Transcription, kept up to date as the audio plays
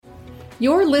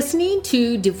You're listening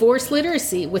to Divorce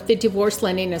Literacy with the Divorce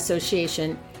Lending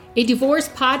Association, a divorce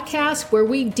podcast where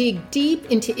we dig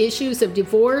deep into issues of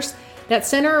divorce that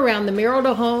center around the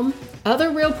marital home,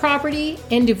 other real property,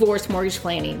 and divorce mortgage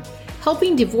planning,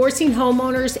 helping divorcing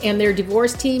homeowners and their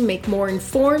divorce team make more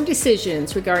informed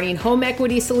decisions regarding home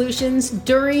equity solutions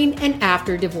during and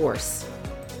after divorce.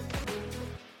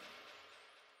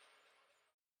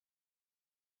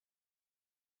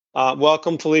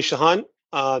 Welcome, Felicia Hunt,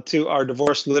 to our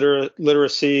Divorce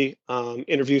Literacy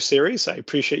interview series. I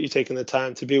appreciate you taking the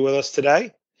time to be with us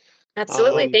today.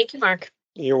 Absolutely. Thank you, Mark.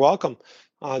 You're welcome.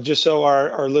 Just so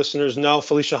our listeners know,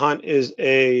 Felicia Hunt is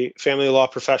a family law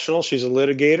professional. She's a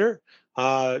litigator,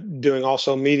 doing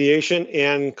also mediation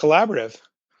and collaborative.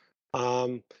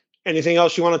 Anything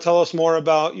else you want to tell us more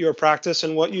about your practice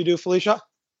and what you do, Felicia?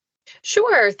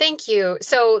 Sure. Thank you.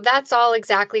 So that's all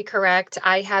exactly correct.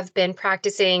 I have been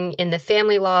practicing in the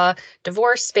family law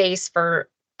divorce space for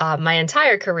my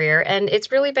entire career, and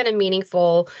it's really been a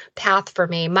meaningful path for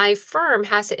me. My firm,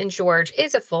 Hassett and George,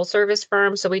 is a full service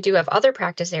firm, so we do have other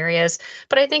practice areas,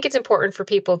 but I think it's important for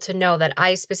people to know that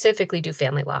I specifically do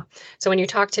family law. So when you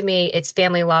talk to me, it's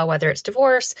family law, whether it's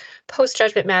divorce,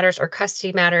 post-judgment matters, or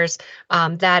custody matters.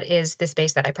 That is the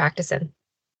space that I practice in.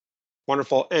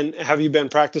 Wonderful. And have you been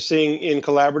practicing in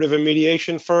collaborative and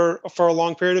mediation for a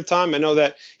long period of time? I know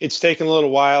that it's taken a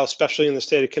little while, especially in the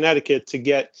state of Connecticut, to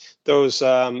get those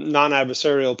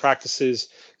non-adversarial practices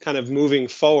kind of moving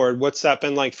forward. What's that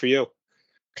been like for you?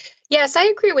 Yes, I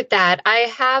agree with that. I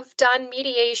have done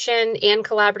mediation and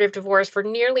collaborative divorce for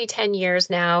nearly 10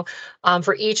 years now,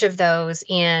 for each of those.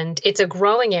 And it's a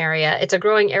growing area. It's a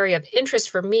growing area of interest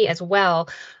for me as well.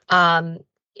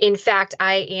 In fact,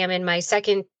 I am in my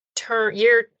second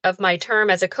year of my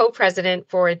term as a co-president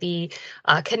for the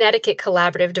Connecticut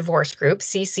Collaborative Divorce Group,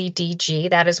 CCDG.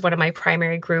 That is one of my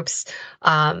primary groups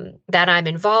that I'm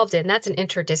involved in. That's an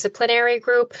interdisciplinary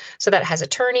group. So that has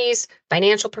attorneys,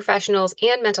 financial professionals,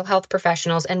 and mental health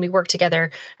professionals. And we work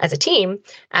together as a team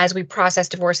as we process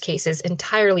divorce cases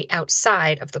entirely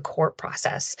outside of the court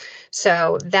process.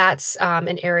 So that's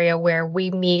an area where we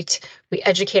meet, we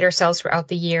educate ourselves throughout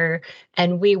the year,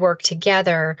 and we work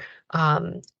together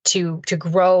to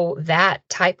grow that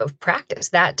type of practice,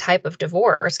 that type of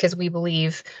divorce, because we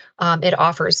believe it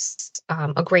offers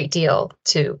a great deal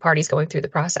to parties going through the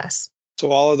process.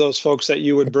 So all of those folks that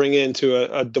you would bring into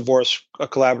a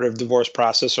collaborative divorce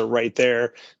process are right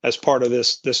there as part of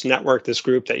this network, this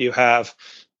group that you have,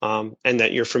 and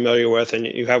that you're familiar with and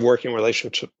you have working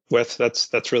relationship with.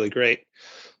 That's really great.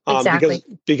 Exactly.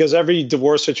 Because every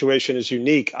divorce situation is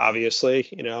unique, obviously.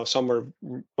 You know, some are,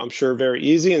 I'm sure, very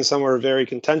easy and some are very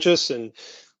contentious and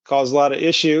cause a lot of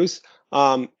issues.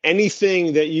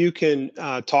 Anything that you can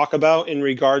talk about in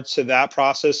regards to that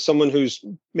process, someone who's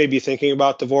maybe thinking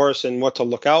about divorce and what to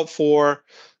look out for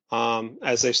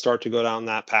as they start to go down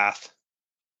that path?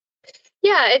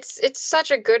 Yeah, it's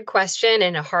such a good question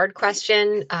and a hard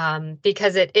question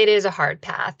because it is a hard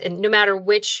path. And no matter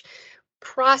which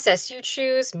process you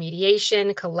choose,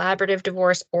 mediation, collaborative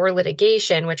divorce, or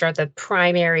litigation, which are the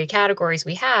primary categories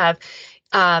we have,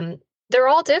 they're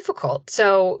all difficult.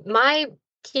 So my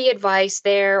key advice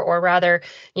there, or rather,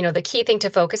 the key thing to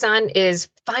focus on is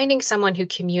finding someone who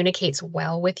communicates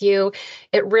well with you.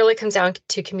 It really comes down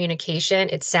to communication.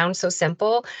 It sounds so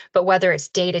simple, but whether it's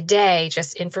day to day,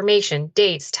 just information,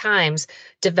 dates, times,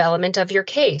 development of your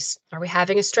case. Are we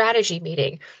having a strategy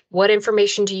meeting? What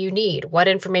information do you need? What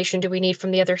information do we need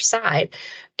from the other side?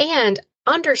 And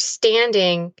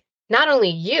understanding not only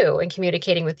you and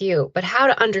communicating with you, but how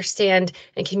to understand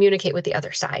and communicate with the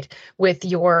other side, with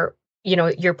your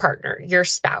partner, your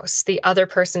spouse, the other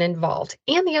person involved,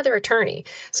 and the other attorney.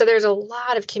 So there's a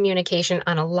lot of communication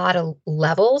on a lot of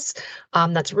levels.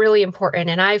 That's really important.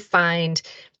 And I find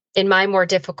in my more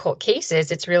difficult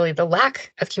cases, it's really the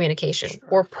lack of communication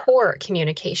or poor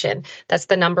communication. That's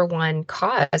the number one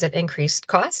cause of increased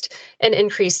cost and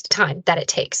increased time that it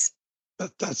takes.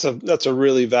 That's a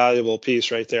really valuable piece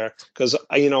right there, because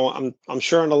I'm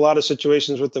sure in a lot of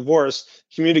situations with divorce,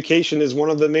 communication is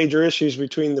one of the major issues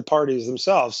between the parties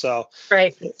themselves. So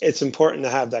right, it's important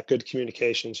to have that good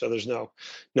communication. So there's no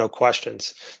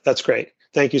questions. That's great.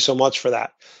 Thank you so much for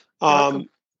that. I'm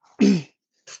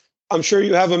sure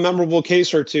you have a memorable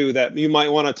case or two that you might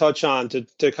want to touch on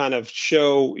to kind of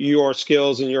show your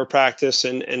skills and your practice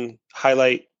and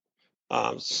highlight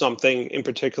something in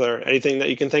particular. Anything that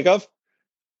you can think of?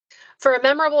 For a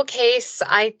memorable case,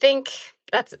 I think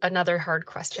that's another hard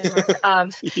question,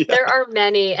 Mark. Yeah. There are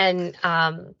many, and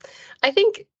I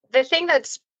think the thing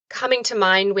that's coming to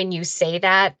mind when you say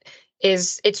that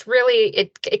is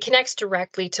it connects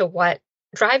directly to what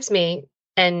drives me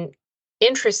and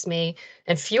interests me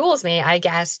and fuels me, I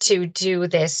guess, to do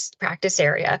this practice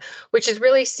area, which is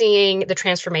really seeing the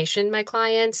transformation in my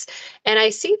clients. And I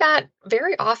see that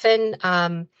very often.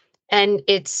 And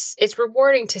it's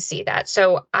rewarding to see that.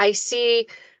 So I see,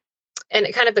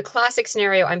 and kind of the classic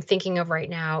scenario I'm thinking of right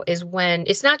now is when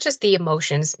it's not just the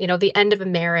emotions, the end of a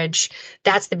marriage,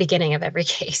 that's the beginning of every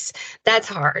case. That's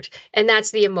hard. And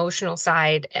that's the emotional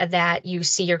side that you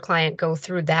see your client go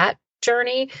through that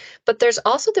journey. But there's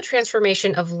also the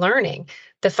transformation of learning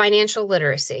the financial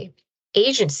literacy,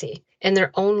 agency in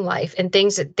their own life, and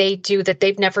things that they do that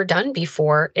they've never done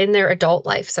before in their adult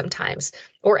life sometimes,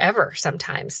 or ever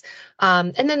sometimes.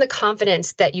 And then the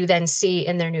confidence that you then see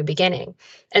in their new beginning.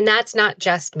 And that's not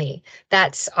just me.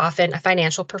 That's often a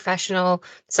financial professional,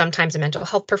 sometimes a mental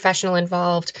health professional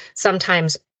involved,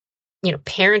 sometimes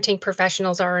parenting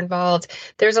professionals are involved.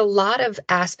 There's a lot of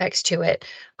aspects to it.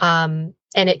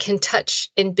 And it can touch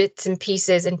in bits and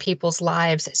pieces in people's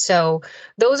lives. So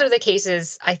those are the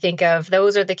cases I think of.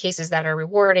 Those are the cases that are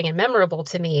rewarding and memorable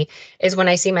to me, is when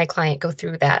I see my client go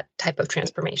through that type of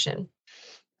transformation.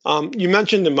 You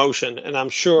mentioned emotion, and I'm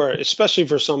sure, especially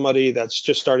for somebody that's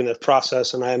just starting that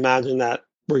process, and I imagine that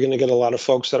we're going to get a lot of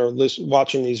folks that are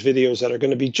watching these videos that are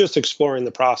going to be just exploring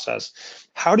the process.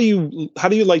 How do you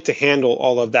like to handle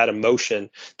all of that emotion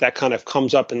that kind of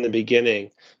comes up in the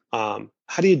beginning?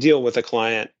 How do you deal with a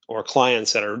client or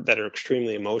clients that are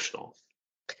extremely emotional?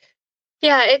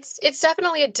 Yeah, it's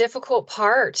definitely a difficult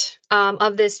part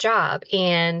of this job.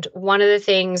 And one of the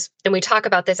things, and we talk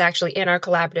about this actually in our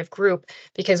collaborative group,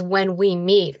 because when we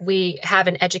meet, we have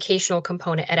an educational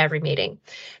component at every meeting.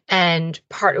 And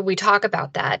we talk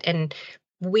about that. And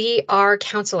we are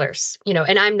counselors,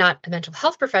 and I'm not a mental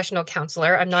health professional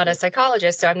counselor. I'm not a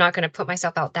psychologist, so I'm not going to put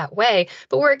myself out that way,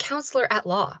 but we're a counselor at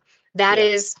law. That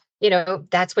is,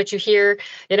 that's what you hear,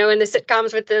 in the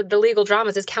sitcoms with the legal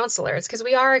dramas, as counselors, because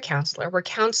we are a counselor. We're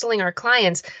counseling our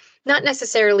clients, not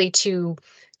necessarily to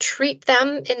treat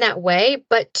them in that way,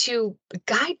 but to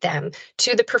guide them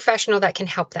to the professional that can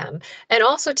help them, and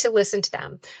also to listen to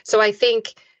them. So I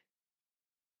think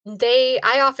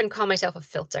I often call myself a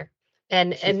filter.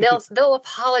 And they'll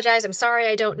apologize. I'm sorry,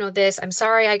 I don't know this. I'm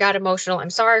sorry I got emotional. I'm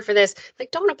sorry for this.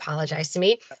 Like, don't apologize to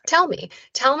me. Tell me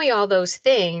all those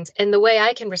things. And the way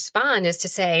I can respond is to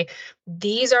say,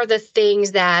 these are the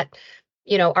things that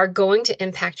are going to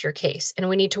impact your case, and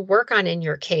we need to work on in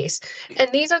your case.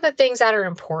 And these are the things that are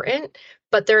important,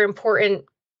 but they're important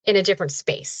in a different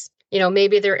space.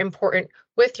 Maybe they're important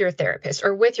with your therapist,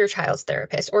 or with your child's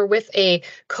therapist, or with a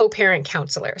co-parent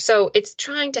counselor. So it's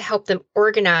trying to help them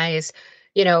organize,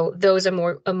 those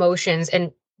emotions,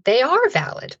 and they are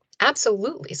valid.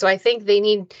 Absolutely. So I think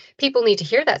people need to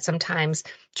hear that sometimes.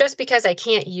 Just because I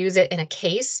can't use it in a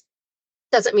case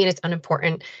doesn't mean it's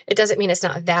unimportant. It doesn't mean it's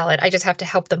not valid. I just have to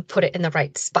help them put it in the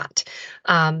right spot.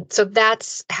 So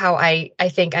that's how I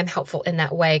think I'm helpful in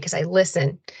that way, because I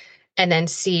listen and then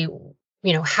see,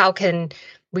 how can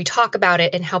we talk about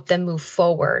it and help them move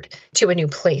forward to a new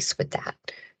place with that.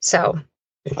 So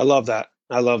I love that.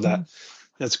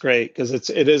 That's great, because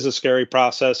it is a scary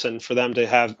process, and for them to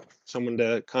have someone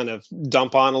to kind of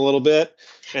dump on a little bit,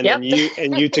 and Yep.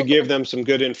 then you to give them some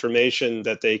good information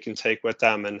that they can take with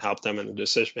them and help them in the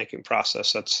decision making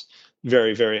process. That's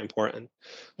very, very important.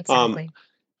 Exactly.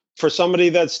 For somebody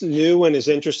that's new and is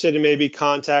interested in maybe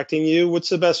contacting you, what's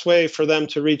the best way for them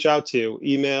to reach out to you?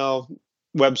 Email,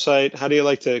 website? How do you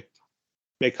like to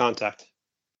make contact?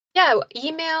 Yeah,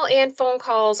 email and phone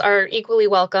calls are equally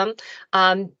welcome.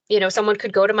 Someone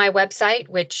could go to my website,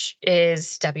 which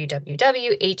is www.hgesq.com,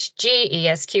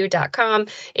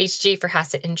 HG for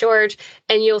Hassett and George,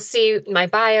 and you'll see my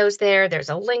bios there. There's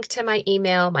a link to my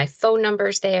email, my phone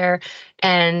number's there,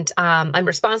 and I'm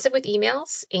responsive with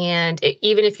emails. And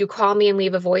even if you call me and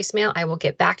leave a voicemail, I will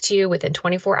get back to you within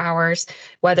 24 hours,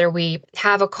 whether we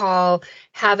have a call,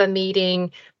 have a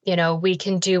meeting. We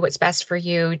can do what's best for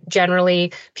you.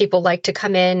 Generally, people like to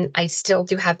come in. I still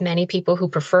do have many people who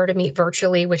prefer to meet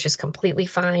virtually, which is completely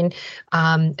fine.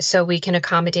 So we can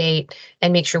accommodate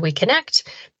and make sure we connect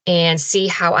and see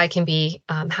how I can be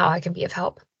of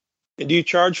help. And do you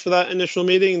charge for that initial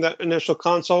meeting, that initial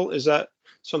consult? Is that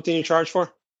something you charge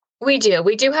for? We do.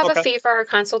 We do have Okay. a fee for our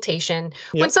consultation.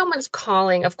 Yep. When someone's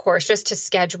calling, of course, just to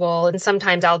schedule, and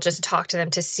sometimes I'll just talk to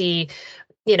them to see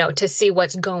to see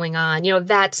what's going on,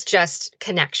 that's just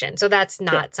connection. So that's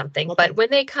not something. Okay. But when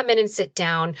they come in and sit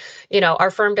down,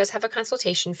 our firm does have a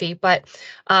consultation fee, but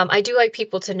I do like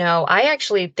people to know, I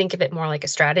actually think of it more like a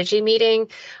strategy meeting.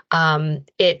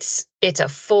 It's a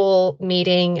full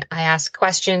meeting. I ask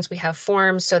questions. We have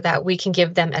forms so that we can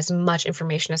give them as much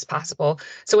information as possible.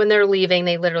 So when they're leaving,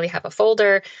 they literally have a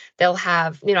folder. They'll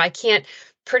have, I can't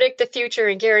predict the future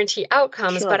and guarantee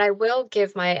outcomes, but I will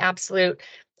give my absolute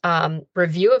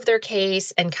review of their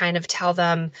case and kind of tell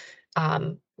them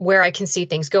where I can see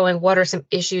things going. What are some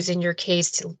issues in your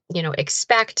case to,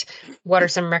 expect? What are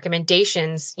some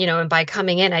recommendations? And by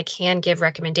coming in, I can give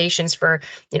recommendations for,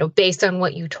 based on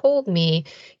what you told me,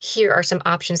 here are some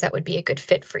options that would be a good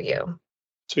fit for you.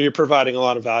 So you're providing a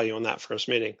lot of value in that first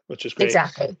meeting, which is great.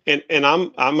 Exactly. And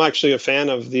I'm actually a fan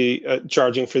of the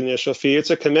charging for the initial fee.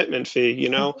 It's a commitment fee.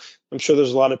 I'm sure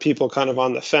there's a lot of people kind of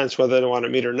on the fence whether they want to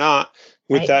meet or not.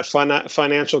 With that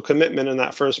financial commitment in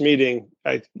that first meeting,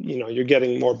 you're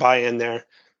getting more buy-in there.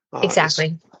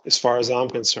 Exactly. As far as I'm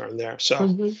concerned there.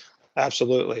 So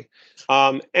absolutely.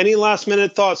 Any last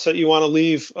minute thoughts that you want to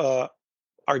leave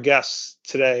our guests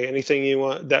today? Anything you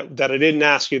want that I didn't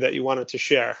ask you that you wanted to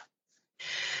share?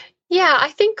 Yeah, I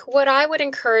think what I would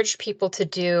encourage people to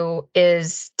do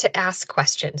is to ask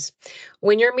questions.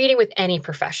 When you're meeting with any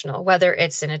professional, whether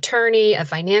it's an attorney, a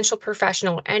financial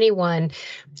professional, anyone,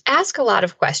 ask a lot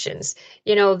of questions.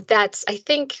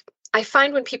 I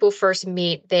find when people first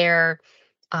meet, they're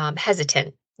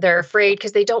hesitant. They're afraid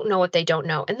because they don't know what they don't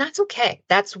know. And that's okay.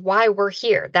 That's why we're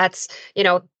here.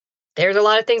 There's a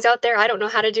lot of things out there I don't know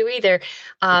how to do either.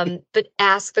 But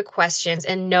ask the questions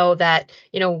and know that,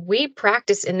 we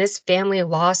practice in this family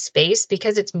law space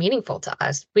because it's meaningful to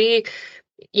us. We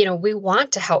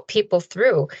want to help people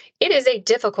through. It is a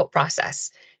difficult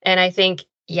process. And I think,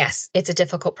 yes, it's a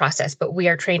difficult process, but we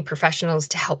are trained professionals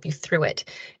to help you through it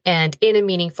and in a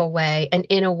meaningful way and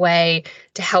in a way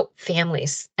to help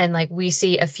families. And we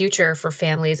see a future for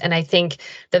families. And I think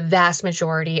the vast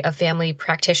majority of family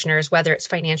practitioners, whether it's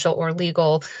financial or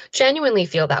legal, genuinely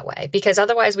feel that way, because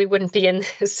otherwise we wouldn't be in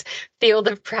this field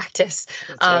of practice.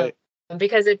 That's right.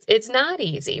 Because it's not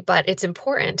easy, but it's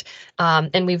important.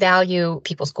 And we value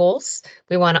people's goals.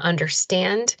 We want to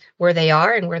understand where they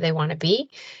are and where they want to be.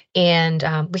 And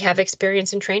we have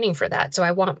experience and training for that. So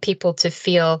I want people to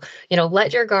feel,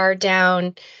 let your guard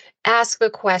down, ask the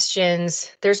questions.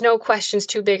 There's no questions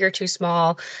too big or too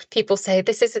small. People say,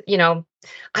 this isn't,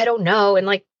 I don't know. And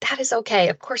that is okay.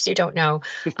 Of course you don't know.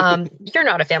 You're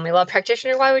not a family law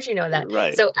practitioner. Why would you know that?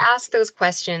 Right. So ask those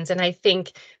questions. And I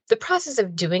think the process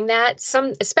of doing that,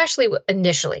 especially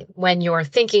initially when you're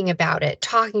thinking about it,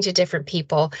 talking to different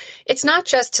people, it's not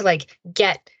just to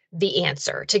get the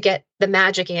answer, to get the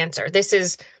magic answer. This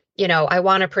is, I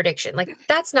want a prediction.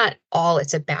 That's not all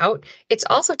it's about. It's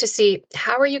also to see,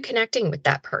 how are you connecting with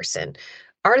that person?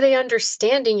 Are they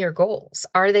understanding your goals?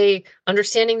 Are they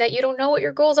understanding that you don't know what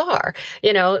your goals are?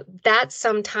 That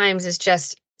sometimes is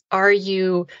just, are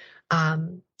you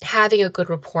having a good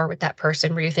rapport with that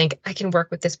person where you think, I can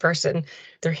work with this person.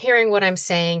 They're hearing what I'm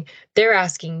saying. They're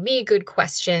asking me good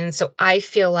questions. So I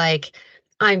feel like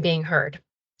I'm being heard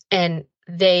and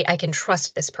I can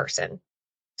trust this person.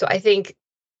 So I think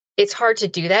it's hard to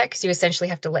do that because you essentially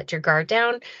have to let your guard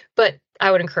down. But I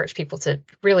would encourage people to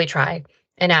really try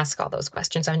and ask all those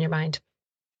questions on your mind.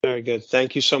 Very good.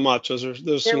 Thank you so much. Those some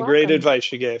welcome. Great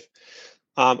advice you gave.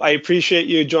 I appreciate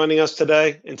you joining us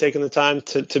today and taking the time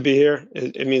to be here.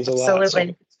 It means a lot.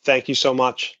 Absolutely. So thank you so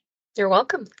much. You're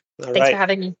welcome. All Thanks for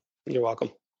having me. You're welcome.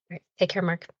 All right. Take care,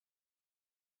 Marc.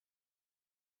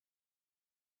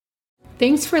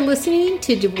 Thanks for listening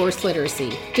to Divorce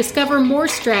Literacy. Discover more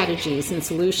strategies and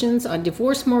solutions on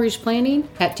divorce mortgage planning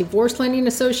at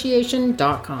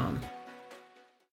divorcelendingassociation.com.